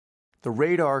The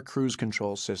radar cruise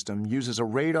control system uses a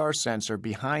radar sensor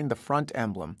behind the front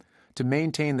emblem to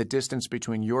maintain the distance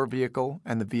between your vehicle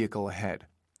and the vehicle ahead.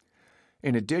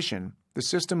 In addition, the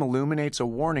system illuminates a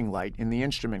warning light in the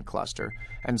instrument cluster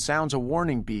and sounds a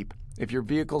warning beep if your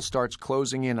vehicle starts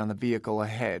closing in on the vehicle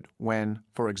ahead when,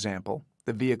 for example,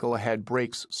 the vehicle ahead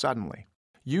brakes suddenly.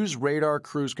 Use radar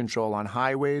cruise control on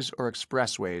highways or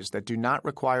expressways that do not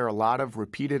require a lot of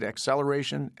repeated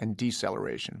acceleration and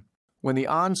deceleration. When the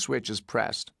on switch is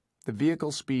pressed, the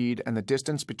vehicle speed and the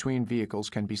distance between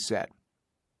vehicles can be set.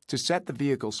 To set the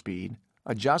vehicle speed,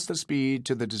 adjust the speed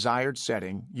to the desired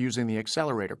setting using the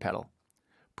accelerator pedal.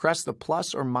 Press the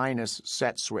plus or minus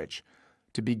set switch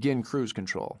to begin cruise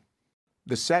control.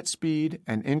 The set speed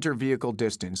and inter-vehicle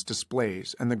distance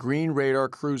displays and the green radar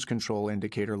cruise control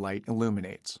indicator light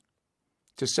illuminates.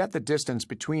 To set the distance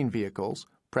between vehicles,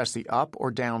 press the up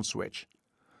or down switch.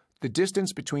 The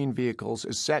distance between vehicles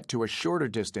is set to a shorter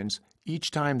distance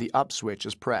each time the up switch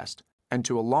is pressed, and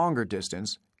to a longer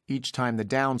distance each time the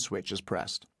down switch is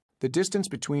pressed. The distance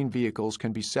between vehicles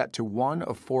can be set to one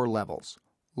of 4 levels: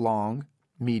 long,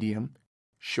 medium,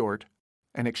 short,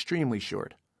 and extremely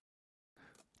short.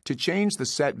 To change the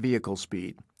set vehicle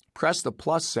speed, press the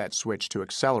plus set switch to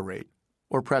accelerate,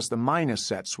 or press the minus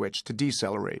set switch to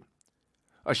decelerate.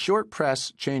 A short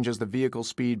press changes the vehicle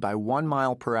speed by 1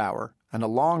 mile per hour, and a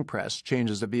long press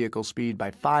changes the vehicle speed by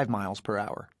 5 miles per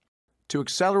hour. To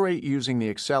accelerate using the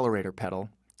accelerator pedal,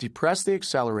 depress the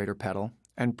accelerator pedal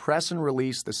and press and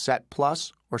release the set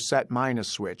plus or set minus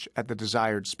switch at the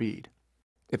desired speed.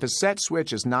 If a set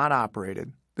switch is not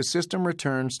operated, the system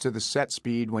returns to the set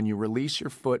speed when you release your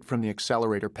foot from the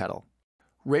accelerator pedal.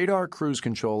 Radar cruise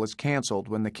control is canceled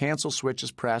when the cancel switch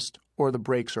is pressed or the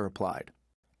brakes are applied.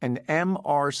 An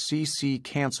MRCC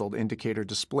canceled indicator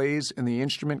displays in the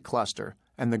instrument cluster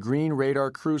and the green radar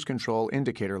cruise control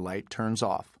indicator light turns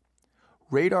off.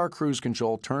 Radar cruise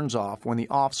control turns off when the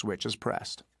off switch is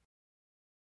pressed.